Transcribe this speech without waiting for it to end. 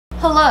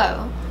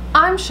Hello,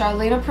 I'm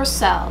Charleena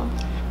Purcell.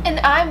 And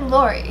I'm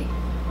Lori.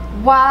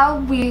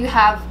 While we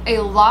have a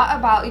lot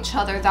about each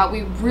other that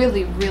we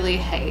really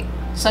hate,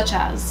 such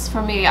as,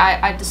 for me,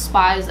 I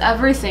despise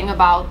everything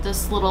about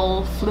this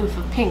little floof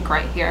of pink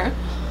right here,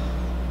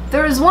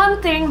 there is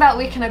one thing that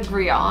we can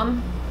agree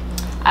on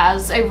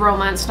as a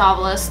romance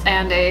novelist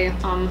and a,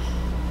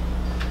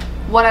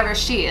 whatever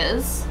she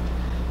is,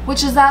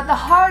 which is that the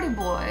Hardy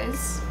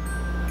Boys...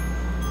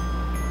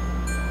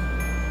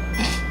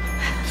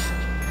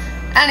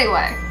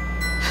 Anyway.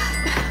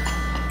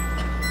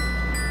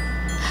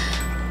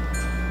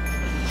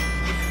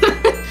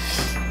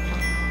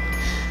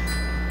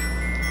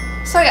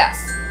 So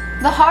yes,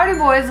 the Hardy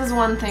Boys is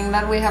one thing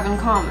that we have in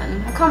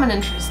common, a common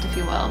interest if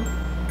you will.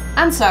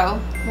 And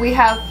so, we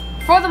have,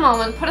 for the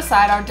moment, put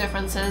aside our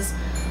differences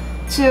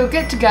to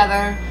get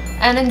together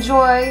and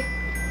enjoy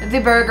the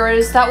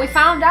burgers that we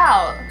found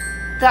out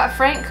that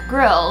Frank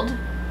grilled,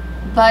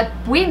 but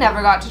we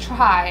never got to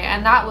try,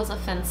 and that was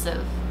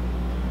offensive.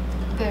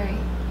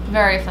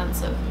 Very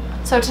offensive.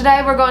 So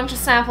today we're going to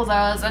sample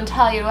those and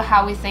tell you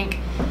how we think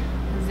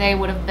they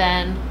would have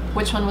been,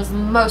 which one was the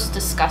most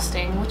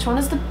disgusting, which one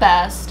is the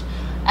best,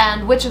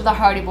 and which of the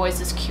Hardy Boys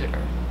is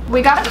cuter.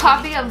 We got a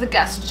copy of the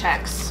guest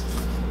checks.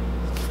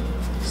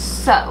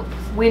 So,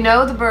 we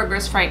know the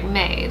burgers Frank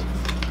made.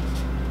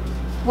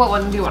 What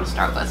one do you want to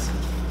start with?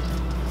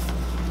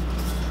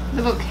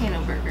 The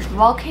volcano burger.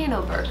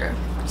 Volcano burger.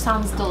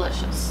 Sounds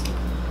delicious.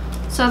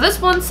 So this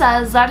one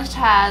says that it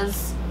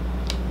has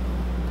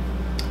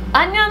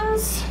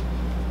onions,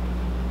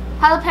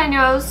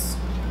 jalapenos,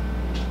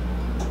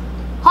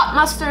 hot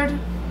mustard,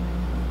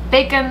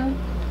 bacon,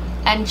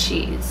 and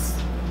cheese.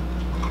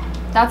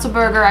 That's a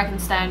burger I can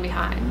stand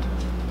behind.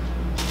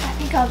 I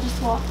think I'll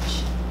just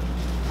watch.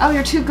 Oh,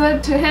 you're too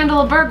good to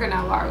handle a burger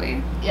now, are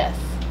we? Yes.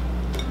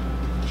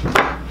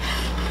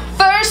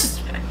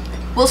 First,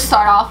 we'll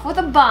start off with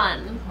a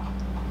bun,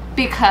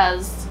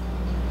 because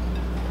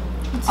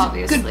It's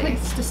obviously. a good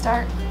place to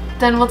start.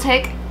 Then we'll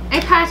take a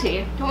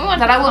patty Don't we want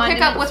that the I will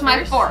pick up with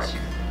my condiments fork. first?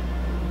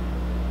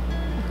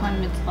 The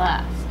condiments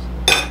last.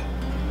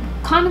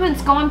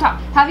 Condiments go on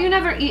top. Have you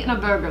never eaten a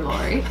burger,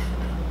 Lori?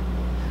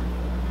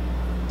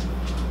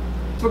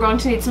 We're going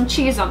to need some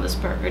cheese on this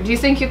burger. Do you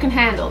think you can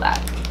handle that?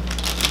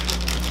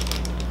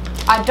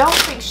 I don't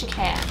think she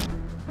can.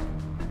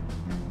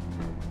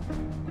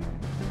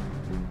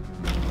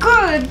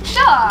 Good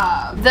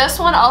job! This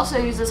one also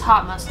uses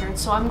hot mustard,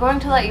 so I'm going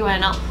to let you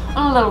in on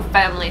a little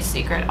family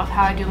secret of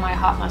how I do my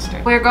hot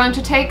mustard. We're going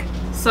to take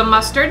some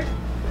mustard.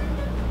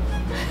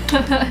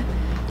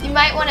 You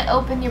might want to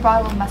open your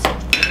bottle of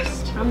mustard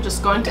first. I'm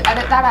just going to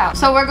edit that out.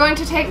 So we're going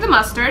to take the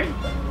mustard,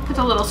 put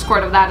a little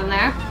squirt of that in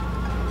there.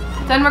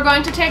 Then we're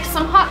going to take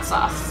some hot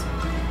sauce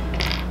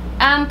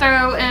and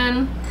throw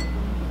in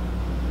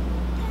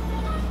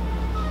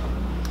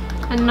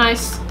a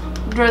nice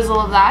drizzle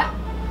of that.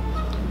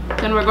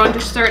 Then we're going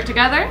to stir it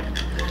together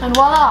and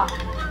voila,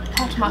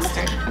 hot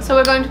mustard. So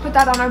we're going to put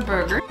that on our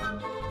burger.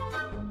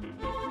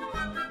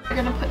 We're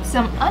gonna put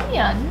some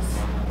onions.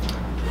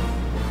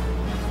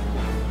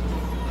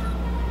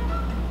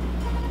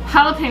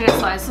 Jalapeno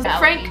slices.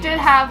 Frank did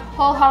have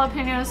whole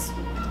jalapenos.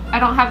 I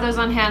don't have those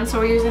on hand, so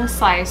we're using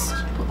sliced.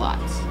 Put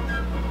lots.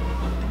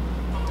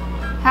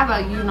 How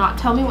about you not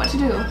tell me what to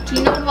do? Do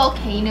you know what a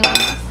volcano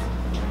is?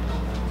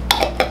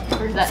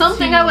 Or is that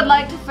Something I would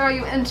like to throw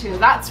you into.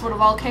 That's what a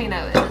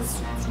volcano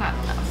is. It's not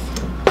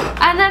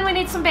enough. And then we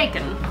need some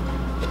bacon.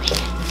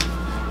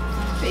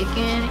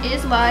 Bacon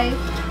is life.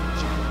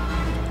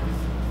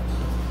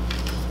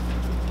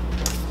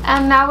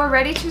 And now we're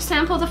ready to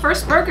sample the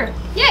first burger.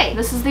 Yay!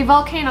 This is the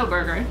volcano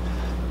burger.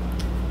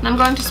 And I'm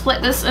going to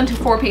split this into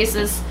 4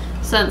 pieces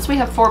since we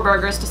have 4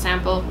 burgers to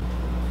sample.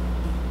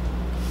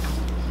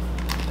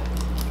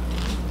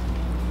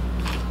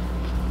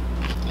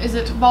 Is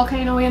it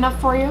volcano-y enough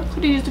for you?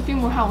 Could have used a few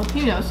more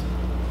jalapenos.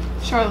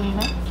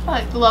 Charleena. I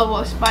like the level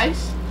of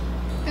spice.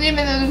 And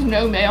even though there's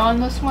no mayo on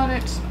this one,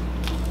 it's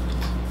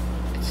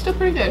still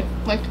pretty good.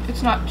 Like,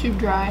 it's not too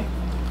dry.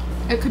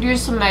 It could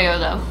use some mayo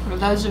though, for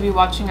those of you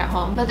watching at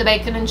home. But the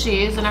bacon and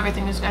cheese and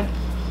everything is good.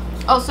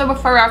 Also,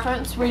 for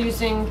reference, we're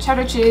using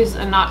cheddar cheese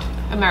and not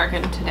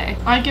American today.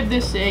 I give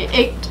this a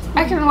 8.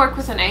 I can work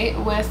with an 8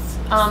 with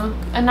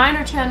a 9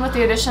 or 10 with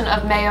the addition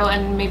of mayo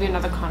and maybe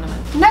another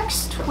condiment.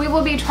 Next, we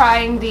will be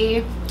trying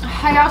the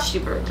Hayashi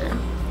burger.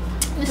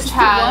 This is the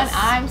one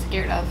I'm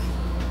scared of.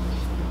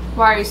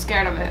 Why are you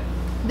scared of it?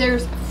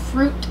 There's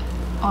fruit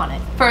on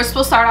it. First,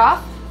 we'll start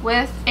off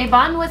with a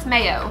bun with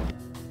mayo.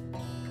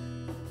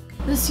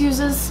 This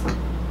uses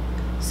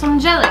some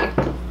jelly.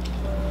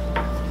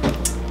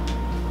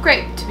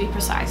 Grape, to be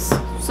precise.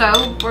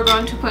 So, we're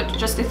going to put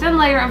just a thin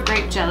layer of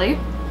grape jelly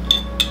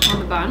on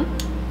the bun.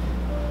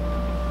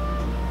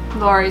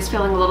 Lori's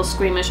feeling a little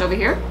squeamish over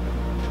here.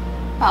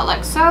 About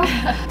like so.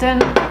 Then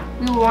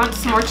we will want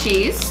some more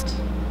cheese.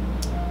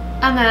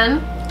 And then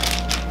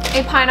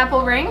a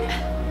pineapple ring.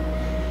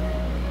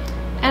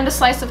 And a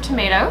slice of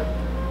tomato.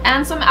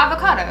 And some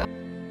avocado.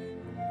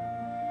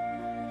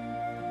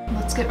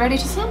 Let's get ready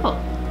to sample.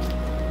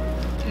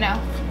 No.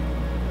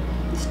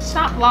 It's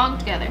not belong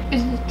together.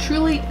 It's a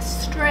truly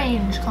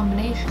strange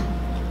combination.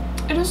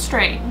 It is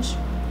strange,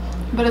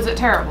 but is it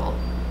terrible?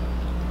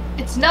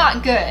 It's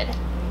not good.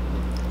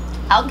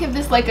 I'll give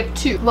this like a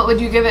 2. What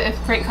would you give it if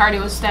Frank Hardy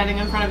was standing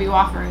in front of you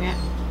offering it?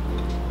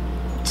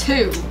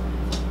 2.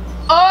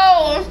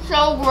 Oh, it's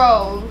so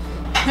gross.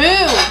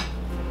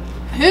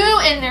 Who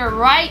in their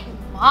right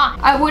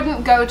mind? I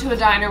wouldn't go to a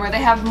diner where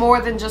they have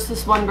more than just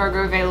this one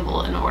burger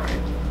available in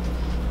order.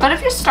 But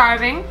if you're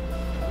starving,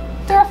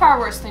 there are far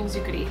worse things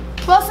you could eat.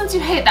 Well, since you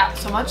hate that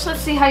so much,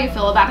 let's see how you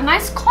feel about a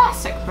nice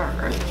classic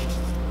burger.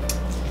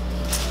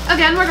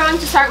 Again, we're going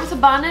to start with a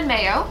bun and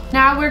mayo.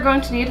 Now we're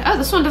going to need, oh,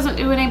 this one doesn't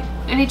do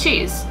any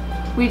cheese.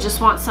 We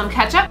just want some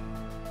ketchup,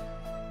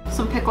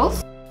 some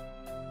pickles,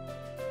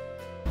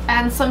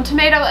 and some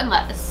tomato and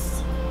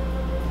lettuce.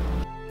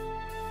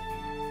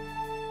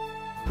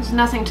 There's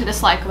nothing to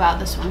dislike about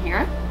this one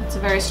here. It's a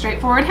very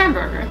straightforward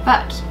hamburger,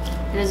 but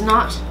it is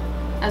not,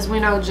 as we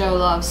know Joe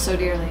loves so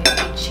dearly,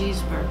 a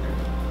cheeseburger.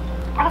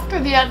 After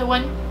the other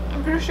one,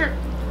 I'm pretty sure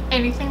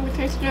anything would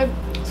taste good.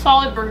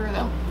 Solid burger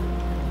though.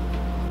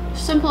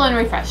 Simple and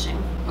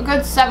refreshing. A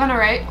good 7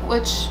 or 8,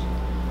 which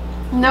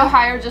no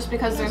higher just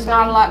because there's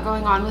not a lot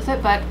going on with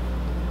it, but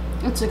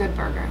it's a good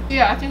burger.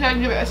 Yeah, I think I'd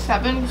give it a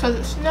 7 because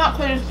it's not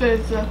quite as good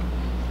as the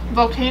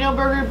volcano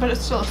burger, but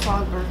it's still a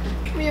solid burger.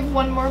 We have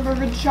one more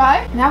burger to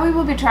try. Now we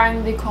will be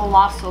trying the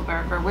colossal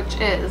burger, which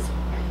is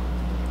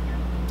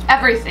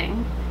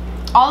everything.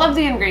 All of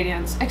the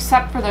ingredients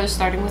except for those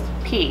starting with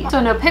P. So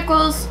no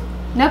pickles,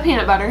 no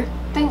peanut butter,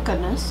 thank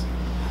goodness.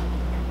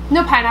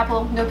 No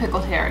pineapple, no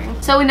pickled herring.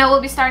 So we know we'll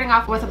be starting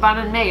off with a bun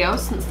and mayo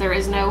since there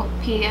is no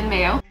P in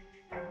mayo.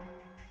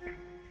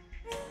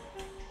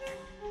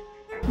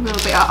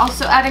 We'll be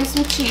also adding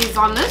some cheese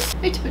on this.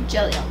 We need to put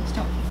jelly on this,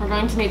 don't we? We're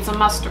going to need some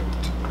mustard.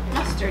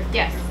 Mustard,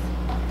 yes.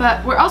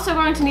 But we're also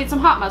going to need some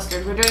hot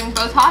mustard. We're doing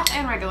both hot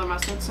and regular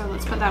mustard, so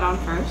let's put that on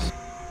first.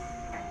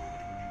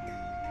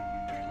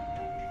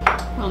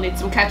 We'll need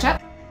some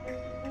ketchup.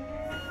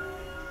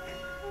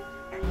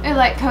 A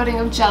light coating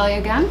of jelly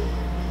again.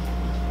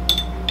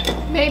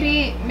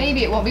 Maybe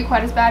it won't be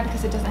quite as bad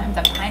because it doesn't have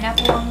the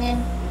pineapple on there.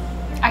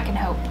 I can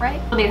hope, right?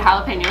 We'll need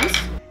jalapenos.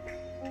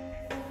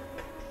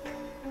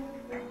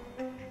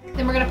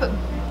 Then we're gonna put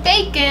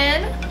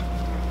bacon,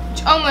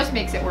 which almost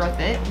makes it worth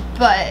it,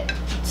 but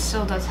it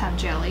still does have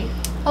jelly.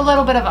 A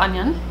little bit of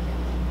onion.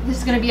 This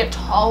is gonna be a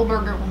tall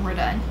burger when we're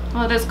done.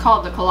 Well, it is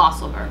called the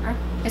colossal burger.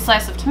 A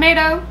slice of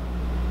tomato.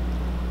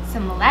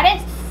 Some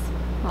lettuce.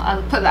 Well,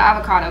 I'll put the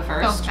avocado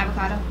first. Oh,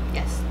 avocado.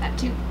 Yes, that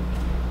too.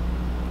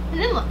 And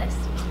then lettuce.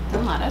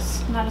 Then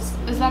lettuce.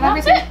 Is that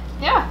That's everything? it.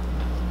 Yeah.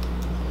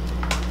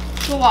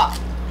 It's a lot.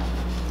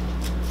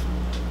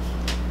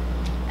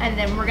 And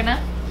then we're gonna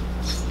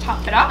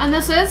top it off. And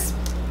this is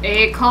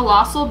a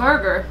colossal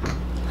burger.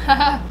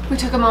 We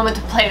took a moment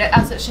to plate it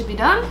as it should be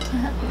done.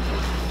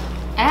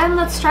 And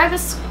let's try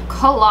this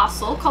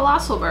colossal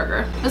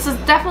burger. This is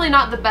definitely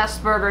not the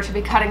best burger to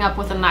be cutting up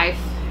with a knife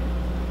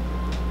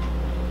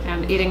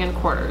and eating in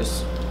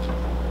quarters.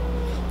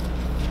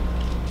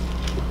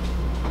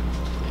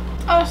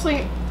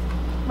 Honestly,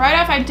 right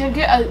off I did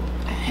get a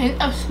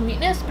hint of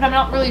sweetness, but I'm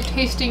not really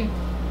tasting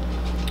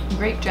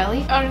grape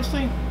jelly.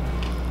 Honestly,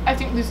 I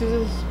think this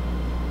is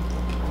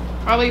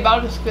probably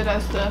about as good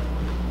as the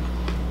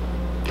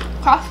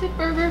classic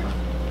burger.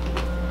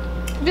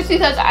 Just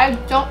because I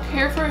don't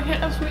care for a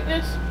hint of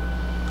sweetness,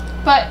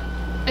 but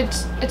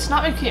it's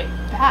not making it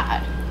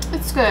bad.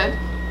 It's good.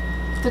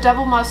 The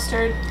double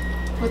mustard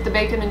with the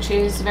bacon and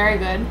cheese, very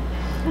good.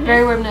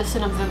 Very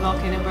reminiscent of the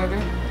volcano burger.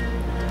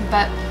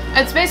 But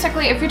it's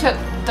basically if you took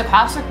the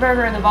classic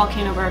burger and the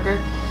volcano burger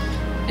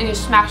and you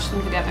smashed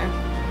them together.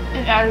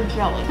 And added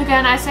jelly.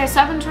 Again, I say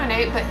 7 to an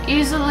 8, but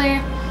easily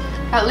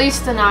at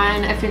least a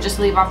 9 if you just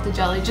leave off the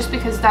jelly, just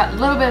because that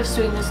little bit of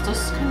sweetness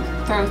just can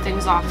throw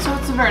things off. So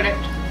it's a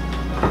verdict.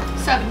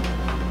 7.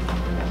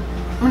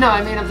 No,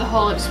 I mean of the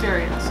whole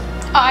experience.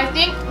 I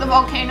think the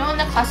volcano and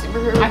the classic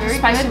burger are I have very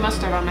spicy good.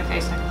 mustard on my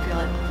face, I can feel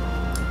it.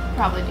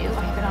 Probably do.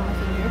 I have it on my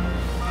finger.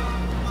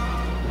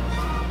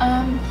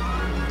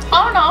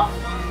 I don't know.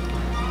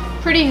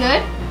 Pretty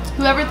good.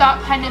 Whoever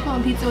thought pineapple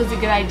and pizza was a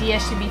good idea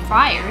should be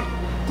fired.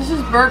 This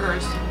is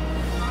burgers.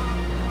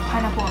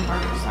 Pineapple and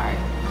burgers, sorry.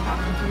 I got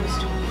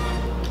confused.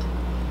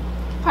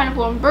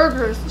 Pineapple and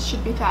burgers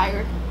should be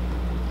fired.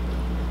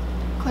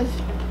 Because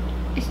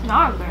it's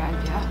not a good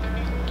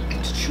idea.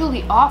 It's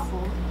truly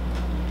awful.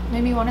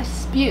 Made me want to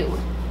spew.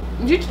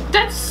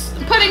 That's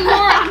putting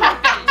more on my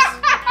face.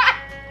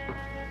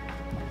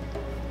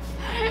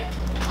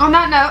 On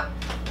that note,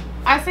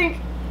 I think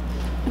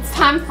it's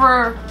time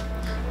for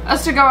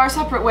us to go our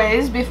separate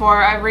ways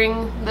before I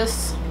wring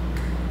this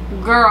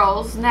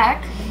girl's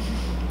neck.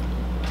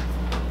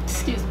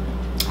 Excuse me.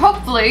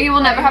 Hopefully you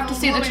will never have to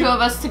see the two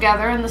of us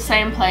together in the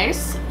same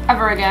place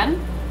ever again,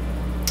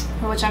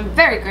 for which I'm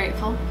very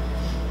grateful.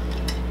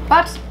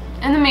 But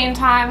in the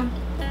meantime,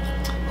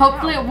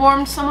 hopefully it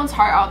warmed someone's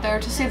heart out there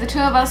to see the two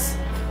of us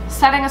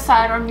setting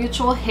aside our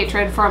mutual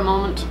hatred for a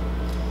moment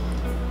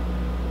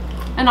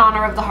in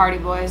honor of the Hardy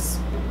Boys,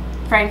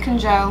 Frank and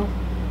Joe,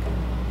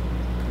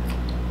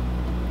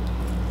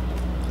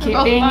 Keep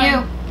Both being mine. you.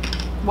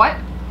 What?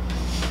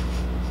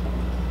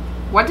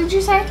 What did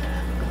you say?